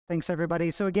Thanks,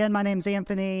 everybody. So again, my name's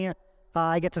Anthony.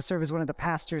 I get to serve as one of the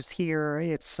pastors here.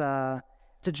 It's a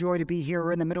joy to be here.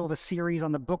 We're in the middle of a series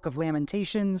on the book of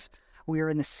Lamentations. We are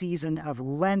in the season of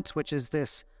Lent, which is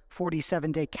this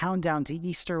 47-day countdown to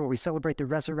Easter, where we celebrate the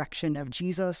resurrection of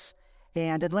Jesus.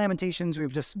 And in Lamentations,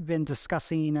 we've just been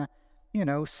discussing,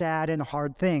 sad and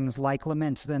hard things like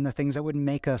lament, then the things that would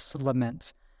make us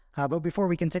lament. But before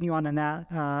we continue on in that,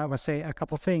 I want to say a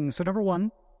couple things. So number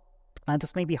one,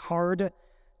 this may be hard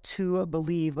to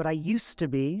believe, but I used to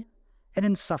be an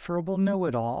insufferable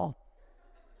know-it-all.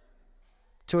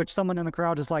 To which someone in the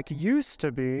crowd is like, used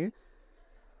to be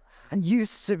an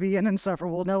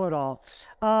insufferable know-it-all.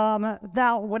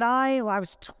 Now, when I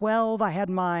was 12, I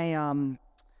had my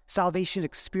salvation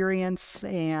experience,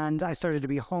 and I started to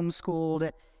be homeschooled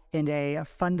in a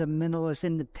fundamentalist,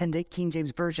 independent, King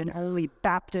James Version, only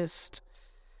Baptist,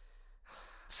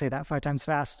 say that 5 times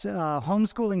fast,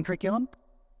 homeschooling curriculum.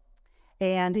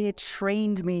 And it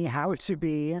trained me how to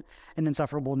be an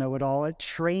insufferable know-it-all. It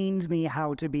trained me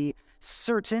how to be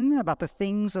certain about the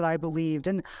things that I believed.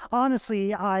 And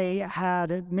honestly, I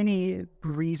had many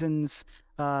reasons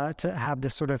to have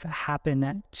this sort of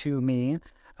happen to me,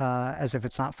 as if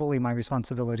it's not fully my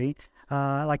responsibility.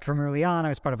 Like from early on, I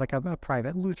was part of like a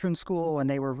private Lutheran school, and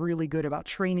they were really good about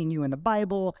training you in the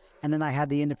Bible. And then I had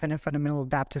the independent fundamental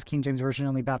Baptist, King James Version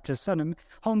only Baptist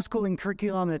homeschooling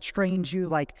curriculum that trains you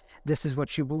like this is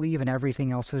what you believe and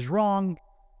everything else is wrong.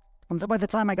 And so by the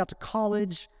time I got to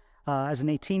college, as an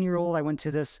 18-year-old, I went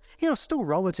to this, still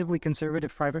relatively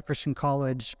conservative private Christian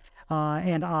college,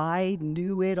 and I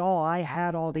knew it all. I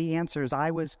had all the answers.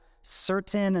 I was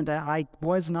certain that I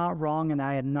was not wrong and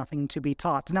I had nothing to be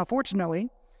taught. Now, fortunately,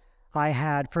 I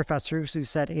had professors who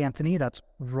said, Anthony, that's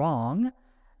wrong,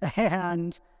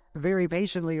 and very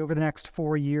patiently over the next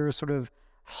 4 years sort of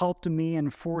helped me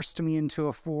and forced me into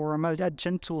a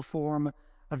gentle form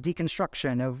of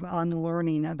deconstruction, of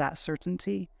unlearning that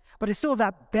certainty. But I still have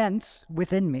that bent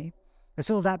within me. I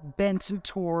still have that bent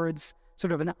towards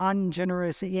sort of an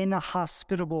ungenerous,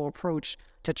 inhospitable approach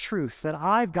to truth, that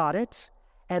I've got it,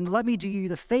 and let me do you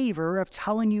the favor of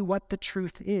telling you what the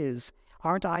truth is.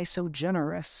 Aren't I so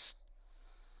generous?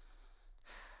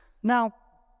 Now,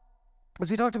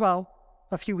 as we talked about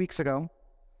a few weeks ago,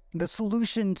 the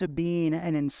solution to being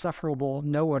an insufferable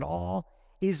know-it-all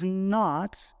is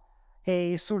not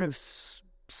a sort of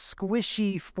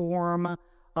squishy form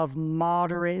of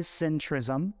moderate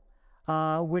centrism,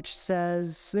 which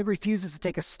says it refuses to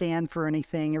take a stand for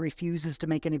anything. It refuses to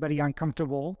make anybody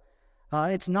uncomfortable.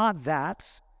 It's not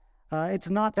that. It's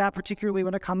not that, particularly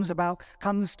when it comes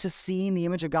to seeing the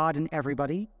image of God in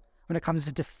everybody, when it comes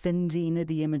to defending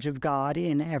the image of God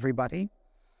in everybody.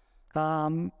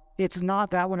 It's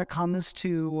not that when it comes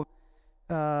to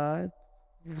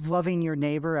loving your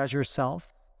neighbor as yourself.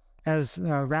 As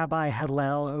Rabbi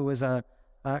Hillel, who was a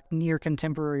near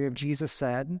contemporary of Jesus,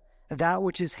 said, that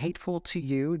which is hateful to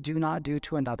you, do not do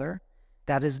to another.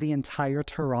 That is the entire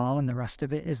Torah, and the rest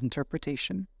of it is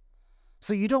interpretation.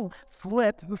 So you don't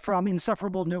flip from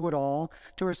insufferable know-it-all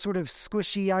to a sort of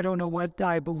squishy, I don't know what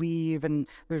I believe, and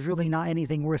there's really not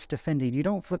anything worth defending. You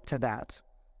don't flip to that.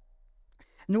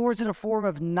 Nor is it a form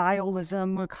of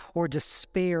nihilism or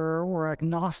despair or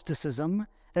agnosticism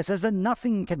that says that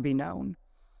nothing can be known.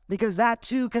 Because that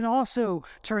too can also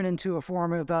turn into a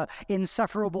form of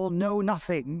insufferable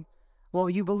know-nothing. Well,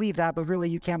 you believe that, but really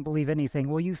you can't believe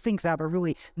anything. Well, you think that, but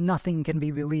really nothing can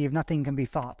be believed, nothing can be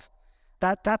thought.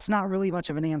 That's not really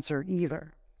much of an answer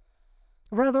either.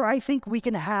 Rather, I think we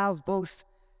can have both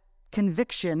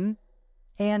conviction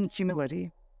and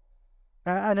humility.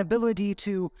 An ability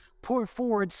to pour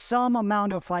forward some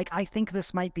amount of I think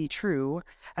this might be true,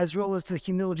 as well as the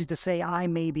humility to say, I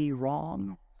may be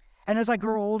wrong. And as I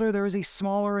grow older, there is a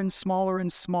smaller and smaller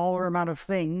and smaller amount of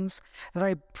things that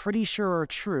I'm pretty sure are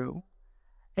true.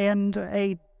 And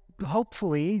a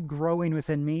hopefully growing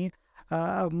within me,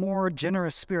 a more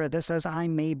generous spirit that says I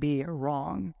may be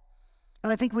wrong.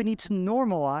 And I think we need to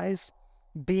normalize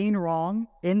being wrong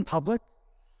in public,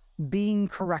 being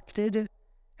corrected,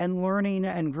 and learning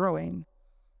and growing.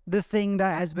 The thing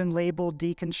that has been labeled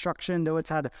deconstruction, though it's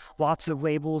had lots of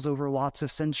labels over lots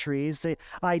of centuries, the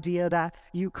idea that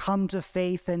you come to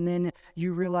faith and then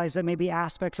you realize that maybe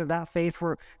aspects of that faith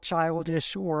were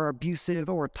childish or abusive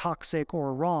or toxic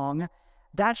or wrong,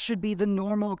 that should be the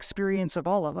normal experience of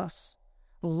all of us.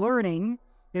 Learning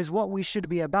is what we should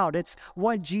be about. It's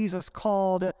what Jesus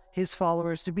called his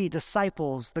followers to be,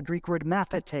 disciples, the Greek word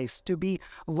mathetes, to be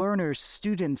learners,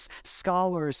 students,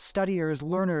 scholars, studiers,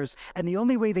 learners. And the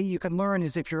only way that you can learn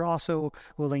is if you're also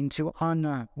willing to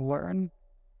unlearn.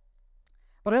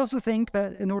 But I also think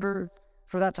that in order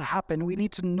for that to happen, we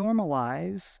need to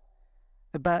normalize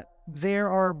that there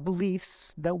are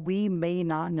beliefs that we may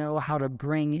not know how to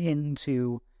bring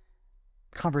into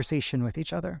conversation with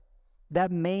each other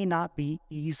that may not be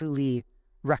easily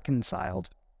reconciled.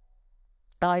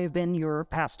 I have been your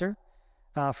pastor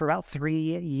for about 3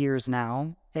 years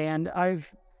now, and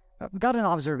I've got an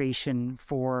observation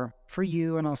for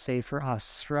you, and I'll say for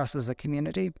us as a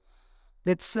community.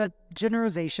 It's a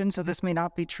generalization, so this may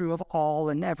not be true of all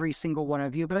and every single one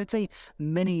of you, but I'd say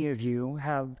many of you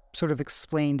have sort of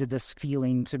explained this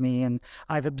feeling to me, and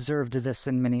I've observed this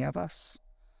in many of us.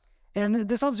 And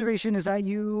this observation is that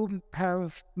you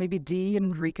have maybe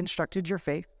and reconstructed your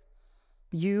faith.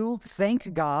 You,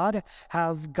 thank God,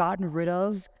 have gotten rid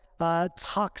of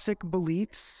toxic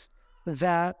beliefs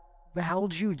that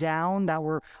held you down, that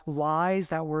were lies,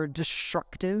 that were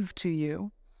destructive to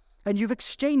you. And you've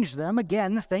exchanged them,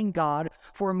 again, thank God,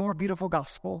 for a more beautiful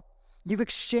gospel. You've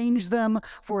exchanged them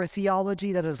for a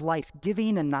theology that is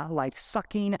life-giving and not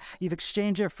life-sucking. You've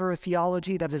exchanged it for a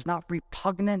theology that is not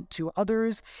repugnant to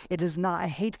others. It is not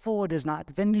hateful. It is not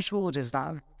vengeful. It is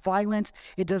not violent.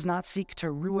 It does not seek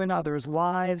to ruin others'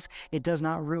 lives. It does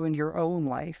not ruin your own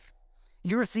life.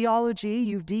 Your theology,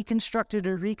 you've deconstructed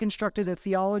or reconstructed a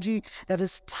theology that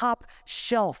is top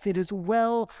shelf. It is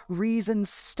well-reasoned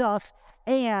stuff,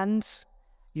 and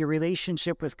your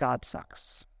relationship with God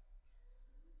sucks.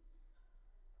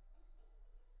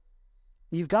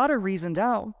 You've got it reasoned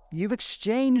out. You've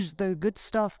exchanged the good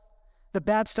stuff, the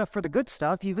bad stuff for the good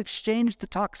stuff. You've exchanged the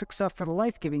toxic stuff for the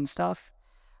life-giving stuff.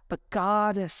 But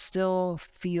God still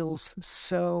feels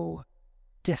so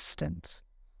distant,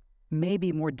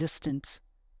 maybe more distant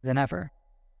than ever.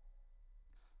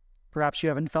 Perhaps you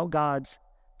haven't felt God's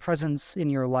presence in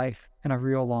your life in a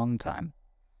real long time.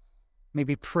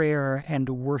 Maybe prayer and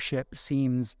worship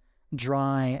seems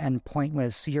dry and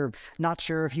pointless. You're not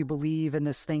sure if you believe in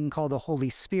this thing called the Holy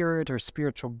Spirit or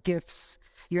spiritual gifts.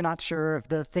 You're not sure if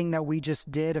the thing that we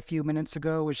just did a few minutes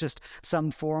ago was just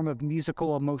some form of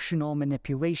musical, emotional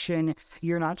manipulation.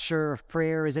 You're not sure if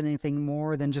prayer is anything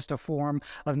more than just a form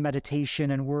of meditation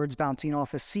and words bouncing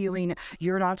off a ceiling.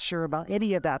 You're not sure about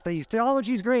any of that. The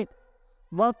theology is great.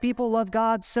 Love people, love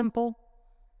God, simple,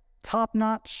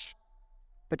 top-notch.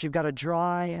 But you've got a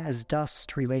dry as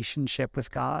dust relationship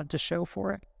with God to show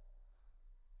for it.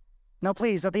 Now,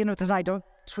 please, at the end of the night, don't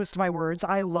twist my words.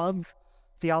 I love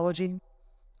theology.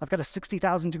 I've got a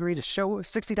 $60,000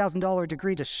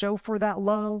 degree to show for that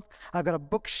love. I've got a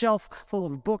bookshelf full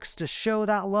of books to show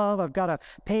that love. I've got a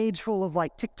page full of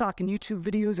TikTok and YouTube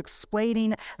videos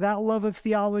explaining that love of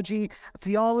theology.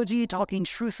 Theology, talking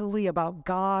truthfully about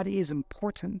God, is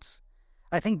important.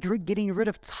 I think getting rid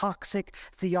of toxic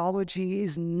theology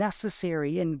is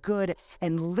necessary and good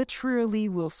and literally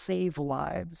will save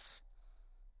lives.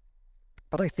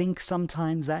 But I think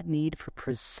sometimes that need for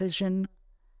precision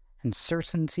and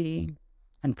certainty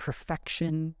and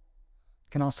perfection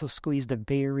can also squeeze the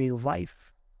very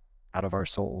life out of our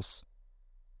souls.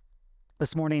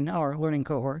 This morning, our learning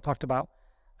cohort talked about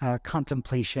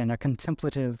contemplation, a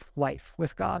contemplative life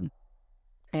with God.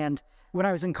 And when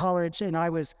I was in college and I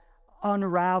was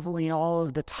unraveling all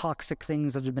of the toxic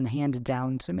things that had been handed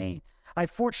down to me, I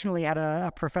fortunately had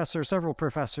several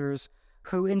professors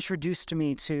who introduced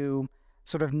me to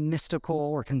sort of mystical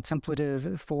or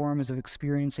contemplative forms of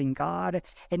experiencing God,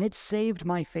 and it saved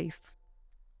my faith.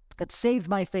 It saved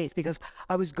my faith because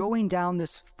I was going down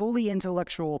this fully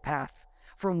intellectual path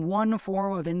from one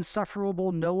form of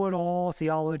insufferable know-it-all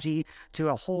theology to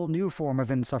a whole new form of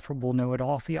insufferable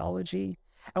know-it-all theology.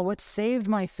 And what saved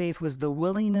my faith was the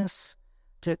willingness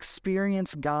to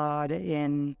experience God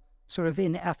in sort of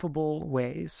ineffable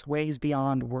ways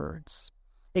beyond words.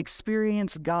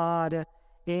 Experience God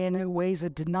in ways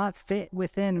that did not fit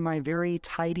within my very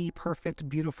tidy, perfect,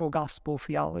 beautiful gospel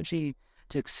theology.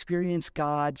 To experience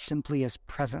God simply as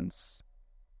presence.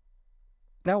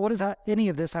 Now, what does any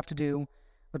of this have to do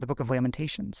with the book of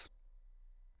Lamentations?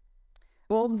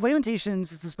 Well,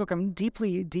 Lamentations is this book I'm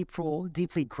deeply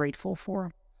grateful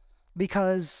for,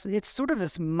 because it's sort of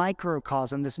this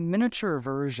microcosm, this miniature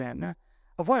version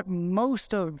of what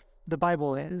most of the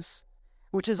Bible is,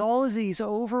 which is all of these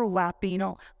overlapping,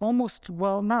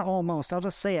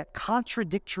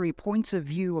 contradictory points of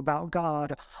view about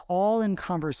God, all in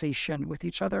conversation with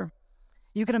each other.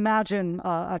 You can imagine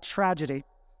a tragedy,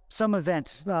 some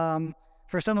event.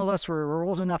 For some of us, we're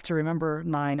old enough to remember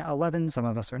 9/11. Some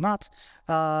of us are not.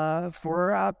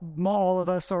 All of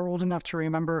us are old enough to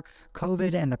remember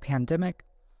COVID and the pandemic,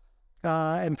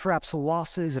 and perhaps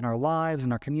losses in our lives,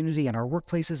 in our community, in our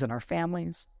workplaces, in our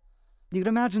families. You can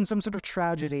imagine some sort of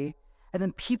tragedy, and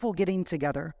then people getting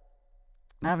together,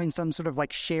 having some sort of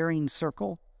like sharing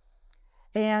circle.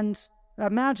 And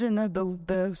imagine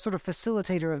the sort of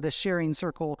facilitator of this sharing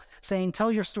circle saying,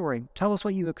 tell your story. Tell us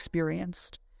what you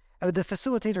experienced. The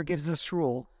facilitator gives this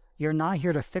rule. You're not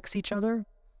here to fix each other.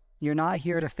 You're not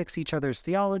here to fix each other's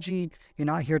theology. You're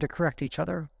not here to correct each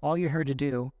other. All you're here to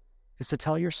do is to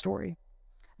tell your story.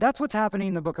 That's what's happening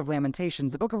in the book of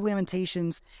Lamentations. The book of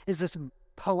Lamentations is this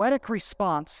poetic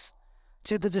response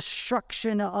to the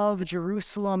destruction of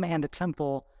Jerusalem and the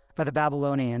temple by the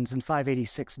Babylonians in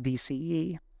 586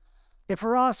 BCE. And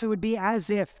for us, it would be as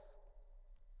if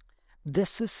this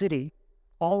city,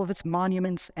 all of its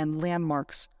monuments and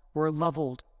landmarks were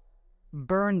leveled,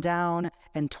 burned down,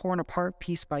 and torn apart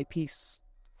piece by piece.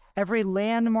 Every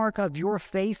landmark of your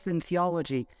faith and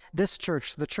theology, this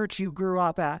church, the church you grew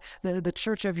up at, the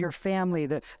church of your family,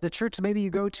 the church maybe you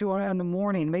go to in the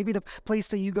morning, maybe the place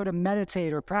that you go to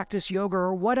meditate or practice yoga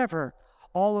or whatever,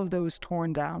 all of those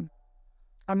torn down.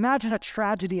 Imagine a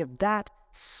tragedy of that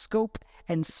scope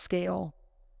and scale.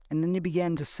 And then you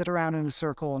begin to sit around in a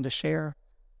circle and to share,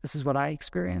 this is what I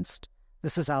experienced.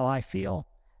 This is how I feel.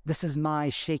 This is my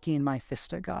shaking my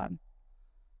fist at God.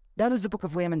 That is the book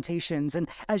of Lamentations. And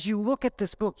as you look at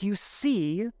this book, you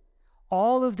see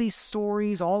all of these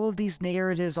stories, all of these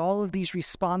narratives, all of these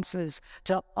responses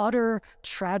to utter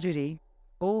tragedy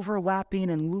overlapping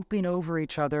and looping over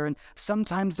each other. And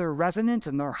sometimes they're resonant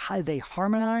and they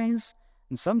harmonize,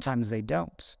 and sometimes they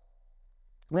don't.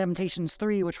 Lamentations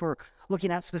 3, which we're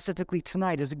looking at specifically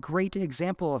tonight, is a great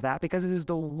example of that because it is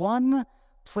the one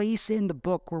place in the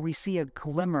book where we see a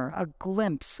glimmer, a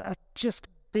glimpse, a just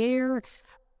bare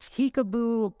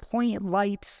peekaboo point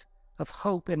light of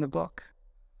hope in the book.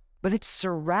 But it's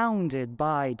surrounded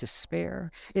by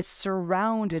despair. It's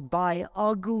surrounded by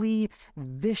ugly,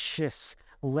 vicious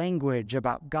language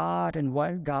about God and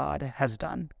what God has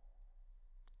done.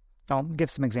 I'll give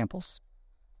some examples.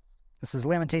 This is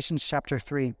Lamentations chapter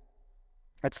 3.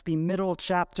 It's the middle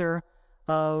chapter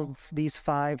of these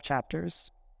 5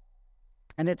 chapters.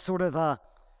 And it's sort of an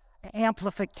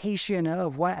amplification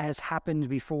of what has happened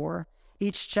before.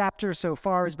 Each chapter so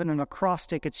far has been an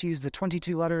acrostic. It's used the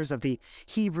 22 letters of the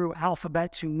Hebrew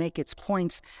alphabet to make its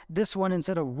points. This one,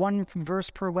 instead of 1 verse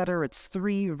per letter, it's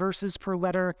 3 verses per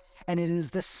letter. And it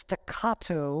is the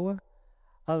staccato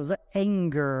of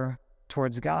anger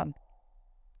towards God.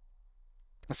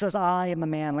 It says, I am the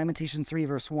man, Lamentations 3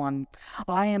 verse 1.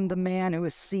 I am the man who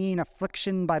has seen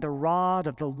affliction by the rod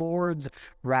of the Lord's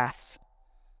wrath.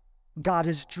 God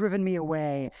has driven me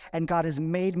away, and God has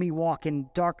made me walk in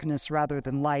darkness rather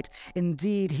than light.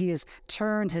 Indeed, he has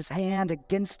turned his hand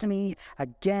against me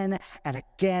again and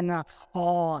again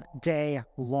all day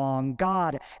long.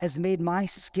 God has made my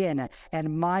skin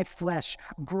and my flesh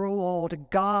grow old.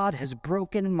 God has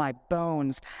broken my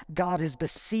bones. God has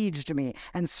besieged me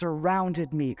and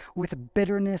surrounded me with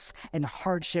bitterness and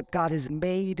hardship. God has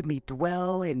made me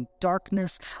dwell in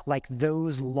darkness like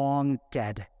those long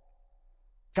dead.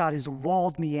 God has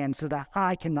walled me in so that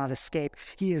I cannot escape.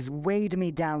 He has weighed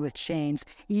me down with chains.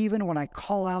 Even when I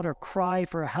call out or cry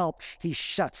for help, he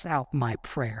shuts out my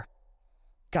prayer.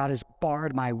 God has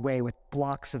barred my way with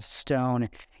blocks of stone.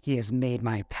 He has made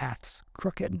my paths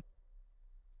crooked.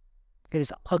 It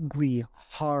is ugly,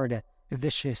 hard,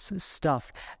 vicious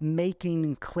stuff,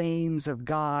 making claims of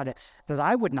God that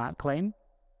I would not claim.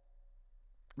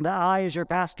 That I, as your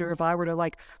pastor, if I were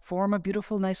to form a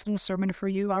beautiful, nice little sermon for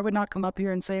you, I would not come up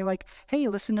here and say hey,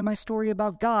 listen to my story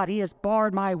about God. He has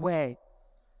barred my way.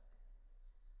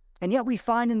 And yet we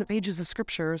find in the pages of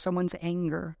Scripture someone's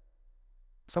anger,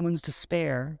 someone's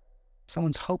despair,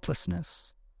 someone's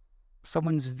hopelessness,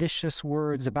 someone's vicious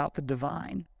words about the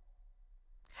divine.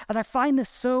 And I find this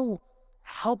so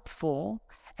helpful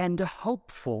and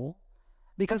hopeful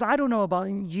because I don't know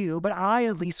about you, but I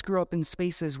at least grew up in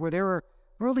spaces where there were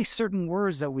really certain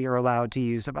words that we are allowed to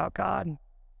use about God.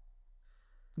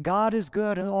 God is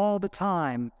good all the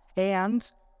time,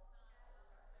 and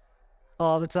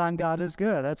all the time God is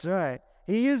good. That's right.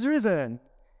 He is risen.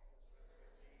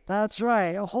 That's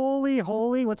right. Holy,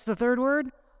 holy. What's the third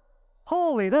word?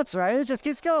 Holy. That's right. It just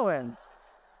keeps going.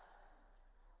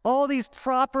 All these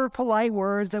proper, polite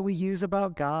words that we use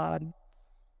about God.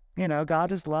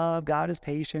 God is love, God is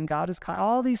patient, God is kind,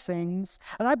 all these things.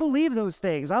 And I believe those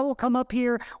things. I will come up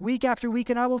here week after week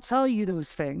and I will tell you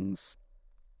those things.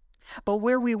 But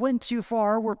where we went too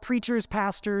far, where preachers,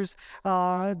 pastors,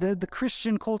 the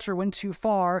Christian culture went too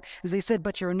far, is they said,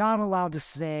 but you're not allowed to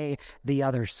say the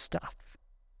other stuff.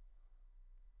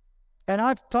 And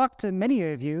I've talked to many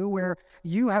of you where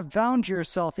you have found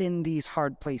yourself in these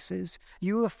hard places.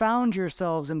 You have found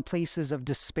yourselves in places of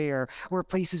despair, or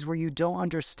places where you don't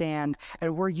understand,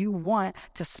 and where you want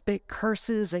to spit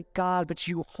curses at God, but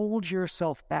you hold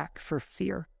yourself back for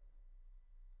fear.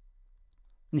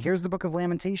 And here's the book of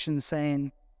Lamentations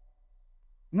saying,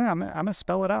 no, I'm going to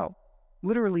spell it out.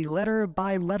 Literally, letter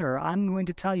by letter, I'm going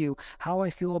to tell you how I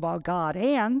feel about God,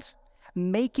 and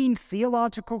making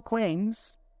theological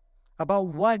claims about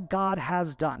what God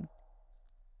has done.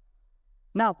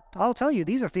 Now, I'll tell you,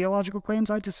 these are theological claims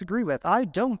I disagree with. I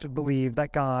don't believe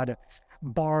that God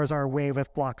bars our way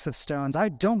with blocks of stones. I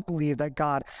don't believe that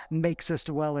God makes us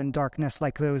dwell in darkness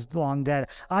like those long dead.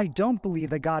 I don't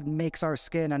believe that God makes our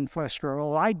skin and flesh grow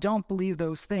old. I don't believe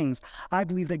those things. I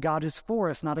believe that God is for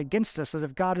us, not against us. As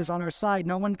if God is on our side,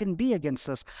 no one can be against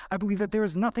us. I believe that there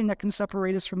is nothing that can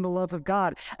separate us from the love of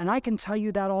God. And I can tell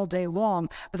you that all day long,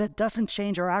 but that doesn't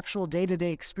change our actual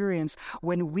day-to-day experience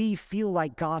when we feel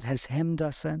like God has hemmed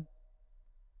us in.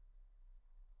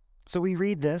 So we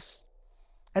read this,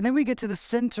 and then we get to the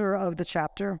center of the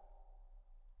chapter.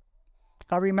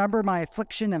 I remember my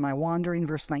affliction and my wandering,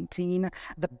 verse 19,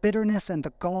 the bitterness and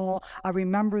the gall. I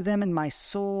remember them, and my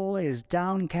soul is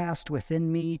downcast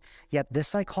within me. Yet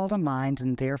this I call to mind,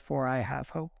 and therefore I have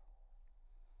hope.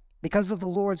 Because of the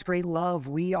Lord's great love,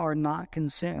 we are not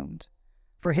consumed.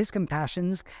 For his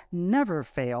compassions never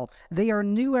fail. They are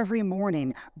new every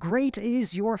morning. Great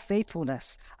is your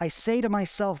faithfulness. I say to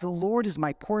myself, the Lord is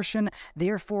my portion,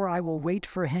 therefore I will wait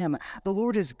for him. The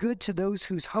Lord is good to those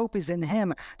whose hope is in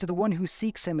him. To the one who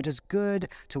seeks him, it is good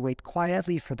to wait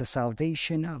quietly for the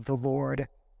salvation of the Lord.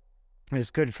 It is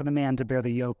good for the man to bear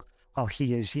the yoke while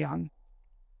he is young.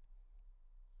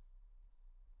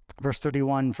 Verse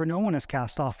 31, for no one is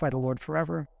cast off by the Lord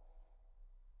forever.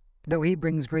 Though he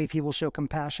brings grief, he will show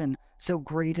compassion. So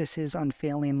great is his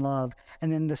unfailing love.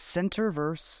 And then the center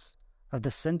verse of the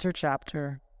center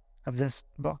chapter of this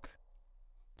book.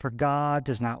 For God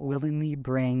does not willingly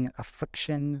bring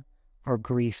affliction or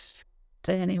grief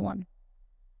to anyone.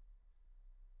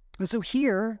 And so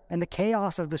here, in the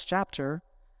chaos of this chapter,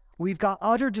 we've got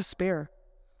utter despair.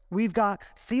 We've got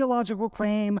theological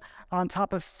claim on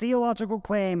top of theological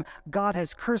claim. God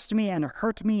has cursed me and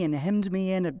hurt me and hemmed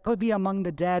me in and put me among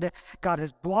the dead. God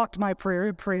has blocked my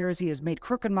prayers. He has made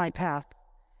crooked my path.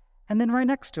 And then right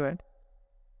next to it,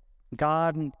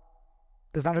 God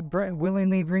does not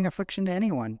willingly bring affliction to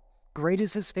anyone. Great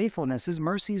is his faithfulness. His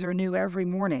mercies are new every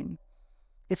morning.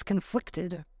 It's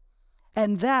conflicted.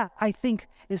 And that, I think,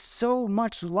 is so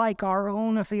much like our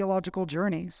own theological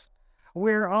journeys,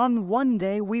 where on one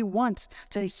day we want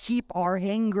to heap our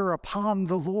anger upon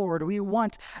the Lord. We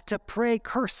want to pray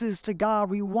curses to God.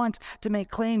 We want to make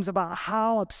claims about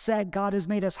how upset God has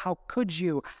made us. How could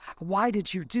you? Why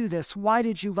did you do this? Why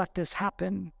did you let this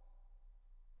happen?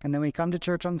 And then we come to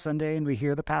church on Sunday and we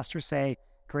hear the pastor say,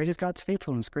 great is God's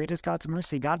faithfulness, great is God's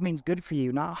mercy. God means good for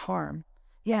you, not harm.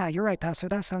 Yeah, you're right, Pastor.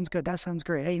 That sounds good. That sounds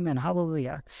great. Amen.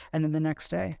 Hallelujah. And then the next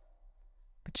day,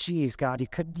 but geez, God,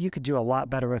 you could do a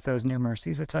lot better with those new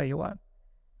mercies, I tell you what.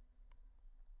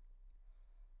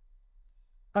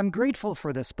 I'm grateful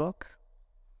for this book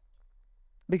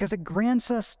because it grants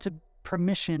us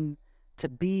permission to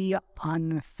be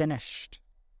unfinished.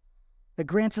 It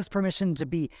grants us permission to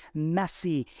be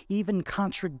messy, even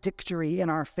contradictory in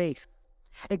our faith.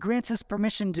 It grants us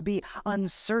permission to be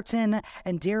uncertain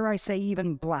and, dare I say,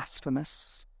 even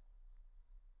blasphemous.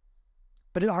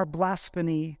 But our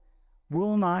blasphemy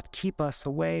will not keep us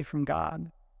away from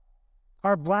God.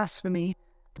 Our blasphemy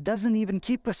doesn't even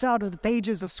keep us out of the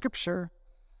pages of Scripture.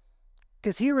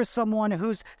 Because here is someone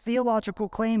whose theological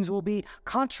claims will be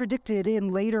contradicted in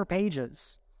later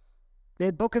pages.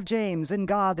 The book of James, in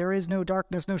God there is no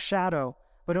darkness, no shadow,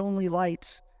 but only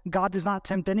light. God does not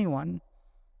tempt anyone.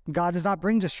 God does not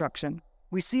bring destruction.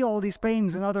 We see all these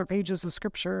claims in other pages of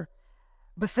Scripture.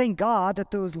 But thank God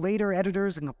that those later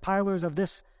editors and compilers of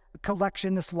this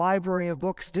collection, this library of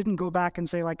books, didn't go back and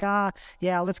say like,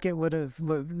 let's get rid of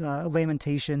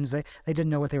Lamentations. They didn't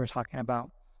know what they were talking about.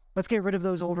 Let's get rid of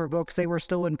those older books. They were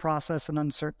still in process and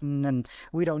uncertain, and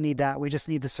we don't need that. We just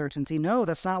need the certainty. No,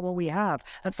 that's not what we have.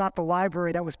 That's not the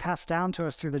library that was passed down to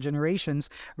us through the generations.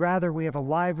 Rather, we have a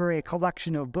library, a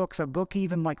collection of books, a book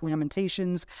even like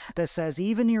Lamentations that says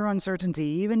even your uncertainty,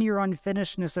 even your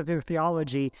unfinishedness of your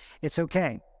theology, it's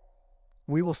okay.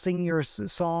 We will sing your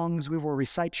songs. We will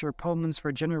recite your poems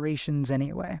for generations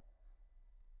anyway.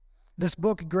 This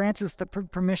book grants us the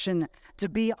permission to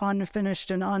be unfinished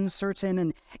and uncertain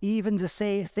and even to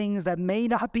say things that may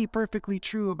not be perfectly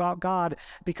true about God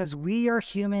because we are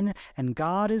human and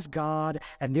God is God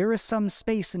and there is some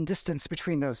space and distance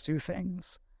between those two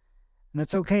things. And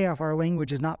it's okay if our language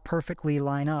does not perfectly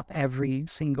line up every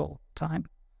single time.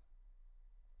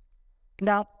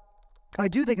 Now, I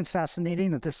do think it's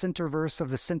fascinating that the center verse of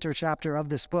the center chapter of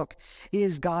this book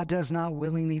is God does not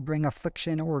willingly bring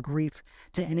affliction or grief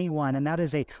to anyone. And that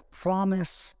is a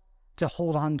promise to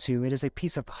hold on to. It is a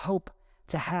piece of hope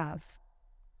to have.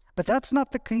 But that's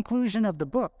not the conclusion of the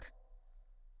book.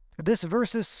 This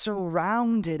verse is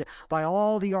surrounded by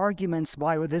all the arguments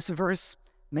why this verse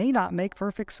may not make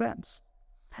perfect sense.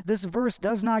 This verse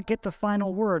does not get the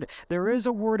final word. There is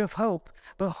a word of hope,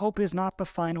 but hope is not the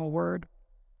final word.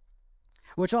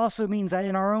 Which also means that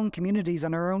in our own communities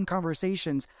and our own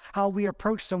conversations, how we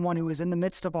approach someone who is in the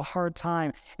midst of a hard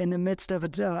time, in the midst of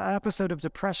an episode of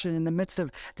depression, in the midst of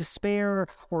despair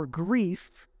or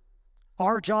grief,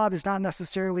 our job is not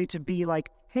necessarily to be like,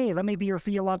 hey, let me be your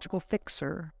theological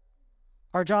fixer.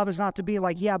 Our job is not to be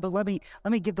like, yeah, but let me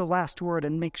give the last word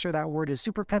and make sure that word is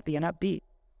super peppy and upbeat.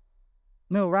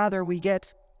 No, rather we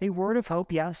get a word of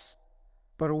hope, yes,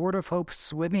 but a word of hope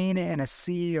swimming in a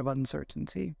sea of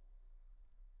uncertainty.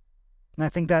 And I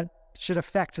think that should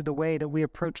affect the way that we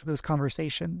approach those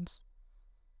conversations.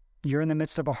 You're in the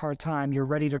midst of a hard time. You're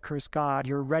ready to curse God.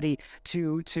 You're ready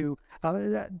to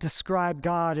describe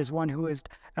God as one who has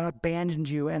abandoned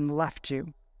you and left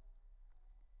you.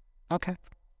 Okay.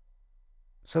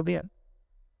 So be it.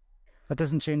 That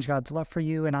doesn't change God's love for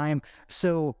you. And I am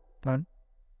so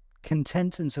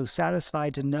content and so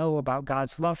satisfied to know about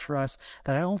God's love for us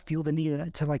that I don't feel the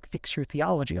need to fix your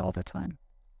theology all the time.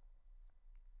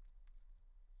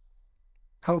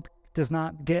 Hope does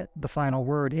not get the final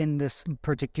word in this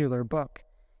particular book.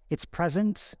 It's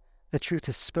present, the truth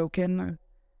is spoken,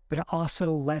 but it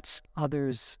also lets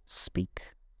others speak.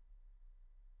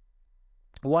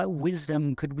 What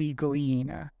wisdom could we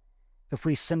glean if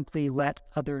we simply let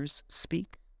others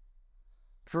speak?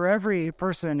 For every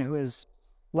person who has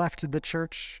left the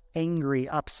church angry,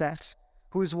 upset,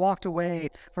 who has walked away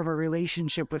from a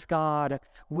relationship with God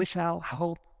without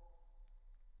hope,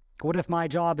 what if my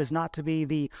job is not to be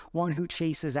the one who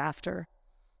chases after?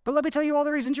 But let me tell you all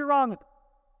the reasons you're wrong.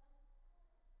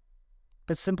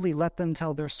 But simply let them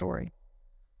tell their story.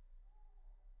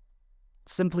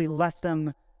 Simply let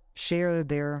them share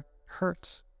their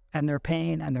hurt and their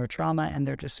pain and their trauma and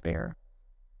their despair.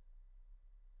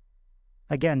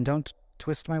 Again, don't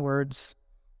twist my words.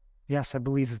 Yes, I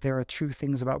believe that there are true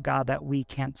things about God that we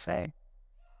can't say.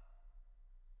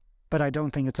 But I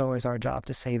don't think it's always our job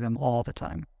to say them all the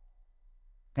time.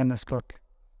 And this book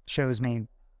shows me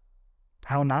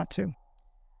how not to.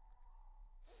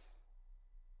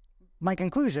 My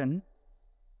conclusion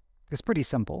is pretty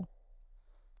simple,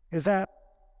 is that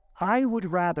I would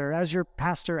rather, as your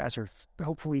pastor, as your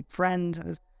hopefully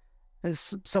friend,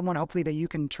 as someone hopefully that you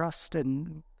can trust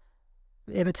and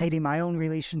imitating my own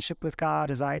relationship with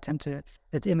God as I attempt to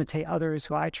imitate others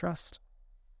who I trust.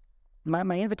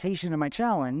 My invitation and my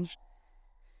challenge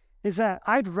is that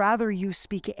I'd rather you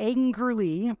speak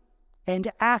angrily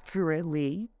and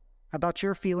accurately about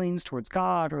your feelings towards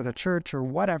God or the church or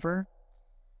whatever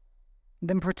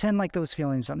than pretend like those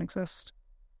feelings don't exist.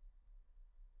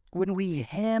 When we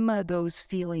hem those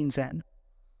feelings in,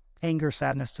 anger,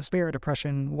 sadness, despair,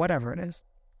 depression, whatever it is,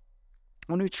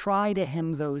 when we try to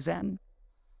hem those in,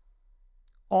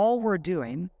 all we're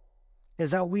doing is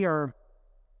that we're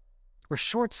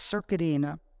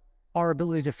short-circuiting our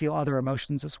ability to feel other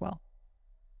emotions as well.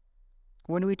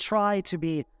 When we try to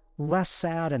be less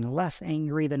sad and less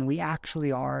angry than we actually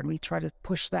are, and we try to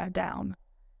push that down,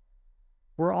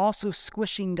 we're also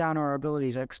squishing down our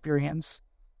ability to experience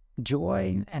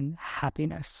joy and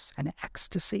happiness and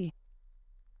ecstasy.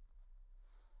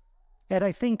 And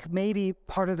I think maybe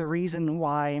part of the reason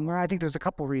why, and I think there's a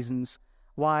couple reasons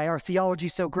why our theology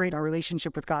is so great, our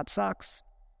relationship with God sucks,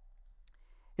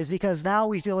 is because now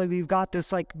we feel like we've got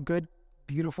this good,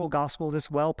 beautiful gospel, this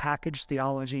well-packaged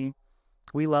theology.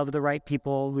 We love the right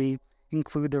people. We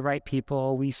include the right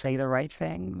people. We say the right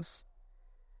things.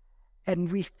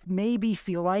 And we maybe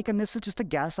feel like, and this is just a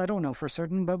guess, I don't know for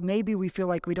certain, but maybe we feel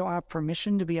like we don't have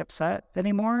permission to be upset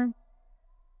anymore.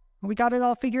 We got it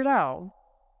all figured out.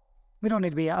 We don't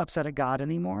need to be upset at God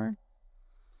anymore.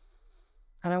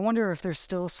 And I wonder if there's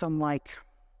still some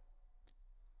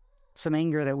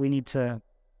anger that we need to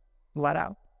let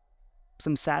out,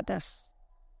 some sadness,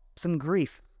 some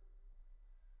grief.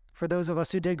 For those of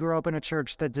us who did grow up in a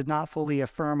church that did not fully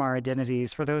affirm our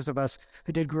identities, for those of us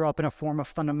who did grow up in a form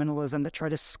of fundamentalism that tried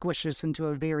to squish us into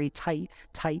a very tight,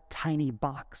 tiny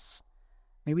box,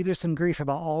 maybe there's some grief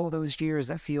about all those years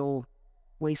that feel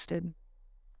wasted.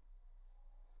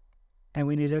 And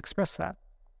we need to express that.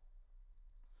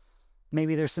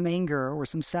 Maybe there's some anger or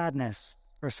some sadness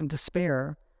or some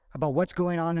despair about what's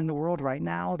going on in the world right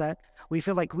now that we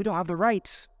feel like we don't have the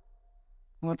right.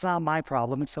 Well, it's not my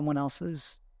problem, it's someone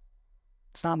else's.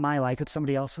 It's not my life, it's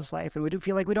somebody else's life. And we do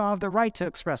feel like we don't have the right to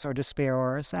express our despair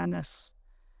or our sadness.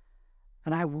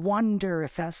 And I wonder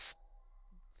if that's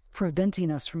preventing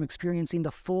us from experiencing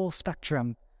the full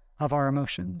spectrum of our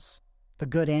emotions, the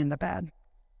good and the bad.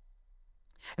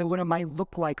 And what it might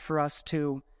look like for us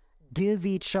to give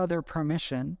each other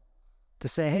permission to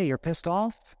say, hey, you're pissed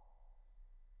off?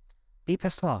 Be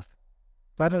pissed off.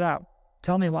 Let it out.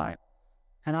 Tell me why.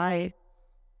 And I'm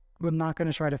not going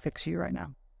to try to fix you right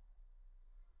now.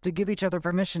 To give each other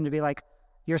permission to be like,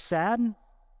 you're sad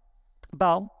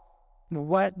about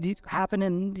what happened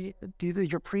in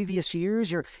your previous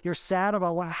years. You're sad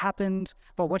about what happened,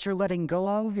 about what you're letting go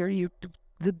of.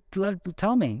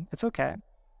 Tell me. It's okay.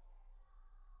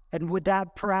 And would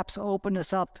that perhaps open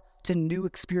us up to new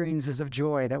experiences of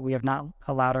joy that we have not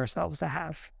allowed ourselves to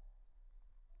have?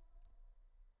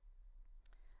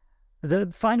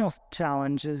 The final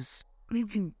challenge is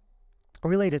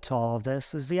related to all of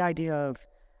this, is the idea of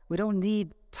we don't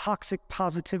need toxic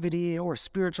positivity or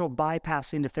spiritual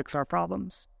bypassing to fix our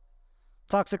problems.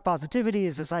 Toxic positivity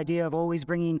is this idea of always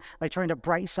trying to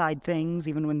bright side things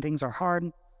even when things are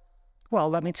hard. Well,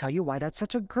 let me tell you why that's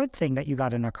such a good thing that you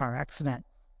got in a car accident.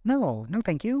 No,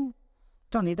 thank you.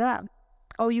 Don't need that.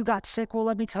 Oh, you got sick. Well,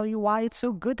 let me tell you why it's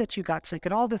so good that you got sick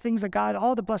and all the things that God,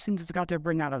 all the blessings that God to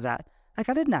bring out of that. Like,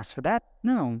 I didn't ask for that.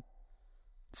 No.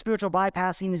 Spiritual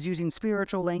bypassing is using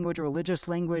spiritual language, religious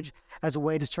language, as a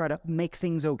way to try to make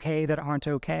things okay that aren't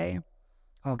okay.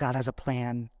 Oh, God has a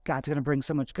plan. God's going to bring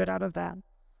so much good out of that.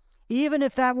 Even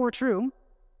if that were true,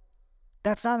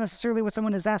 that's not necessarily what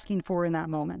someone is asking for in that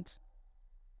moment.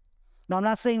 Now, I'm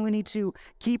not saying we need to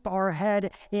keep our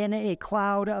head in a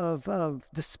cloud of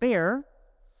despair,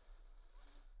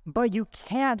 but you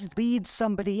can't lead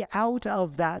somebody out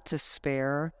of that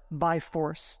despair by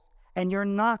force. And you're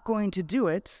not going to do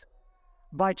it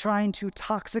by trying to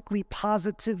toxically,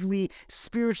 positively,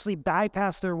 spiritually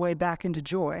bypass their way back into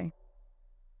joy.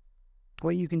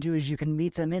 What you can do is you can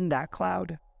meet them in that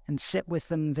cloud and sit with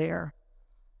them there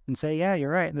and say, yeah,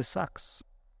 you're right, this sucks.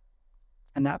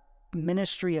 And that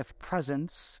ministry of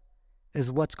presence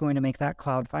is what's going to make that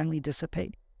cloud finally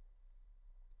dissipate.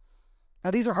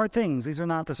 Now, these are hard things. These are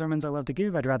not the sermons I love to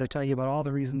give. I'd rather tell you about all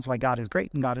the reasons why God is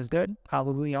great and God is good.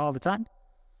 Hallelujah all the time.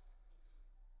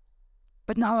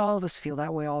 But not all of us feel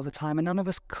that way all the time, and none of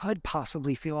us could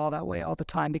possibly feel all that way all the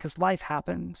time because life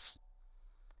happens.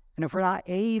 And if we're not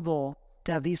able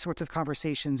to have these sorts of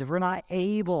conversations, if we're not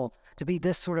able to be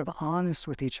this sort of honest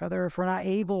with each other, if we're not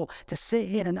able to sit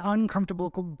in an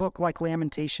uncomfortable book like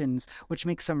Lamentations, which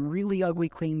makes some really ugly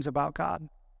claims about God,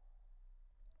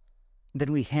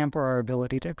 then we hamper our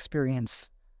ability to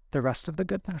experience the rest of the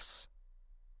goodness.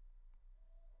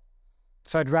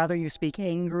 So I'd rather you speak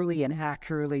angrily and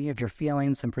accurately of your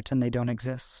feelings than pretend they don't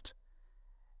exist.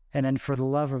 And then for the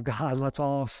love of God, let's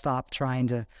all stop trying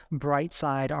to bright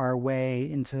side our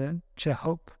way into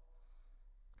hope.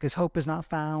 Because hope is not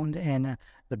found in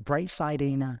the bright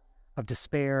siding of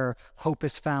despair. Hope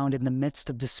is found in the midst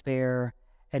of despair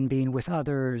and being with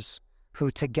others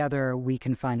who together we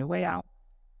can find a way out.